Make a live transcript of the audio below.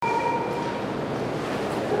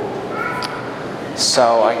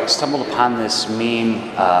So I stumbled upon this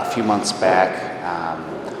meme a few months back,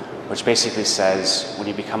 which basically says when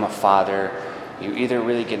you become a father, you either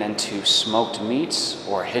really get into smoked meats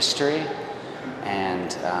or history.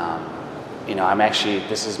 And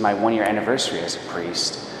this is my 1-year anniversary as a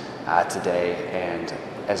priest today, and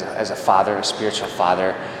as a father, a spiritual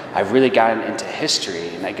father, I've really gotten into history.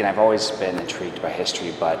 And again, I've always been intrigued by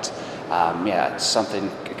history, but it's something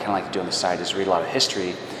I kind of like to do on the side is read a lot of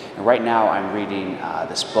history. And right now I'm reading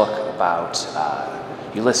this book about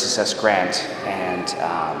Ulysses S. Grant, and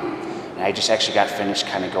I just actually got finished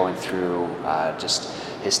kind of going through just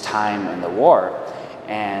his time in the war.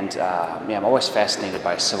 And I'm always fascinated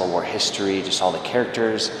by Civil War history, just all the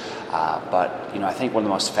characters. But I think one of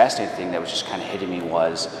the most fascinating things that was just kind of hitting me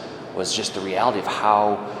was just the reality of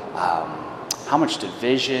how much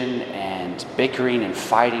division and bickering and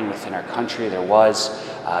fighting within our country there was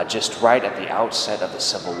just right at the outset of the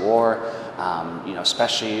Civil War,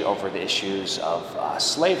 especially over the issues of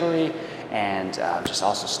slavery and just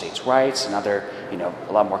also states' rights and other,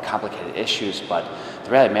 a lot more complicated issues. But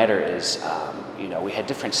the reality of the matter is, we had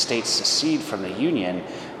different states secede from the Union,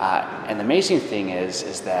 and the amazing thing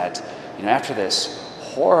is that, after this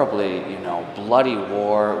horribly, bloody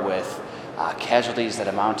war with casualties that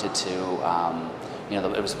amounted to,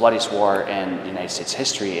 it was the bloodiest war in United States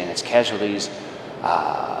history, and its casualties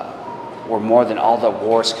were more than all the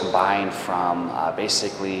wars combined from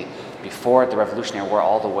basically before the Revolutionary War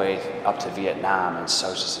all the way up to Vietnam. And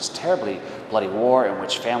so it's just this terribly bloody war in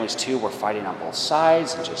which families too were fighting on both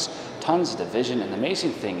sides and just tons of division. And the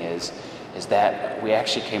amazing thing is that we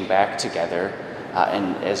actually came back together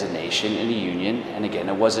and as a nation in the Union. And again,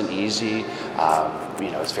 it wasn't easy.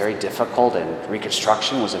 It's very difficult, and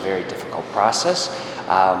Reconstruction was a very difficult process.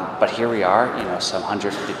 But here we are, some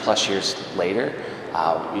 150 plus years later,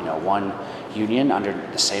 one union under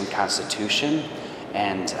the same Constitution.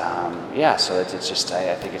 And so it's just,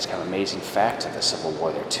 I think it's kind of an amazing fact of the Civil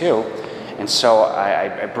War there too. And so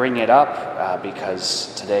I bring it up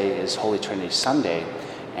because today is Holy Trinity Sunday,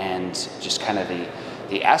 and just kind of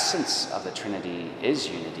the essence of the Trinity is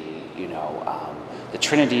unity. The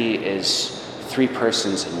Trinity is three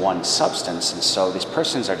persons in one substance, and so these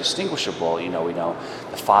persons are distinguishable. We know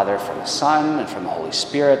the Father from the Son and from the Holy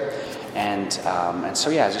Spirit, and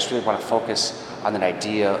so I just really want to focus on that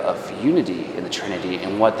idea of unity in the Trinity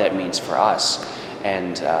and what that means for us.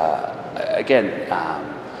 And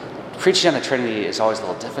preaching on the Trinity is always a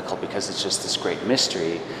little difficult because it's just this great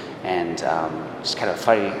mystery. And just kind of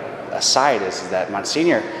funny aside is that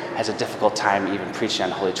Monsignor has a difficult time even preaching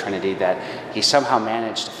on Holy Trinity, that he somehow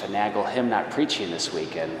managed to finagle him not preaching this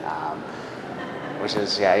weekend, which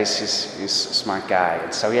is, he's a smart guy.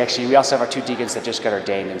 And so we also have our two deacons that just got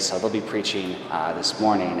ordained, and so they'll be preaching this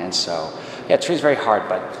morning. And so, Trinity's very hard,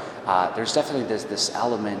 but there's definitely this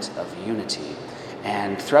element of unity.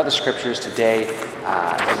 And throughout the scriptures today,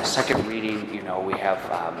 in the second reading, we have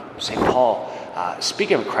St. Paul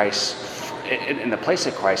speaking of Christ in the place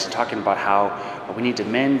of Christ and talking about how we need to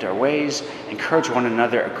mend our ways, encourage one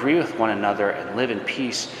another, agree with one another, and live in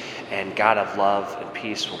peace, and God of love and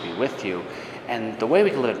peace will be with you. And the way we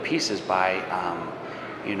can live in peace is by,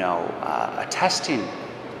 attesting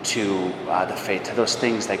to the faith, to those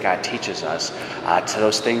things that God teaches us, to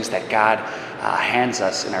those things that God hands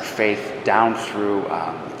us in our faith down through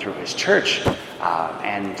His church,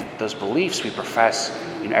 and those beliefs we profess.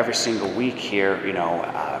 Every single week here.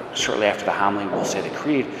 Shortly after the homily, we'll say the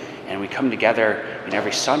creed, and we come together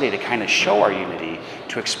every Sunday to kind of show our unity,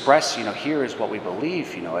 to express, here is what we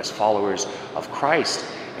believe, as followers of Christ.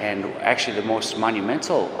 And actually, the most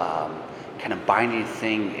monumental kind of binding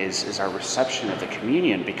thing is our reception of the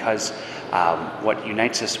communion, because what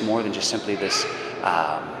unites us more than just simply this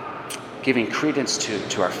giving credence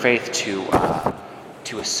to our faith,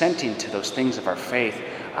 to assenting to those things of our faith,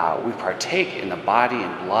 we partake in the body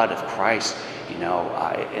and blood of Christ,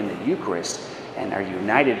 in the Eucharist, and are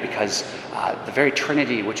united because the very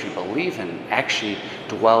Trinity which we believe in actually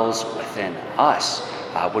dwells within us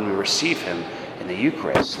when we receive Him in the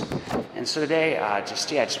Eucharist. And so today, I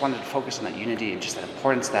just wanted to focus on that unity and just that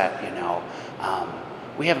importance that,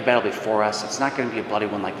 we have a battle before us. It's not going to be a bloody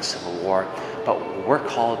one like the Civil War, but we're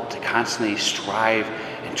called to constantly strive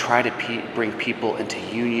and try to bring people into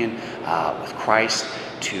union with Christ,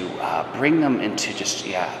 to bring them into just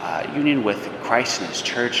union with Christ and His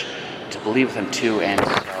church, to believe with Him too. And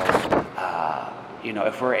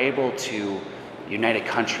if we're able to unite a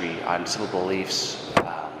country on civil beliefs,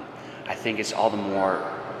 I think it's all the more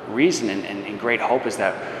reason and great hope is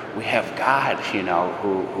that we have God,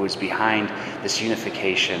 who is behind this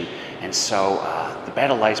unification, And so the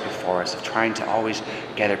battle lies before us of trying to always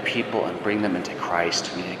gather people and bring them into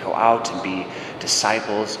Christ. We need to go out and be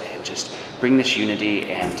disciples and just bring this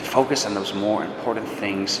unity and focus on those more important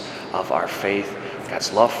things of our faith,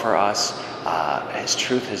 God's love for us, His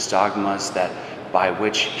truth, His dogmas, that by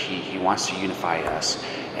which He wants to unify us.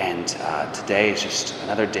 And today is just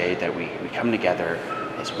another day that we come together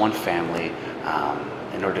as one family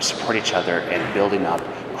in order to support each other and building up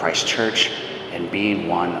Christ Church and being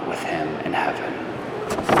one with Him in heaven.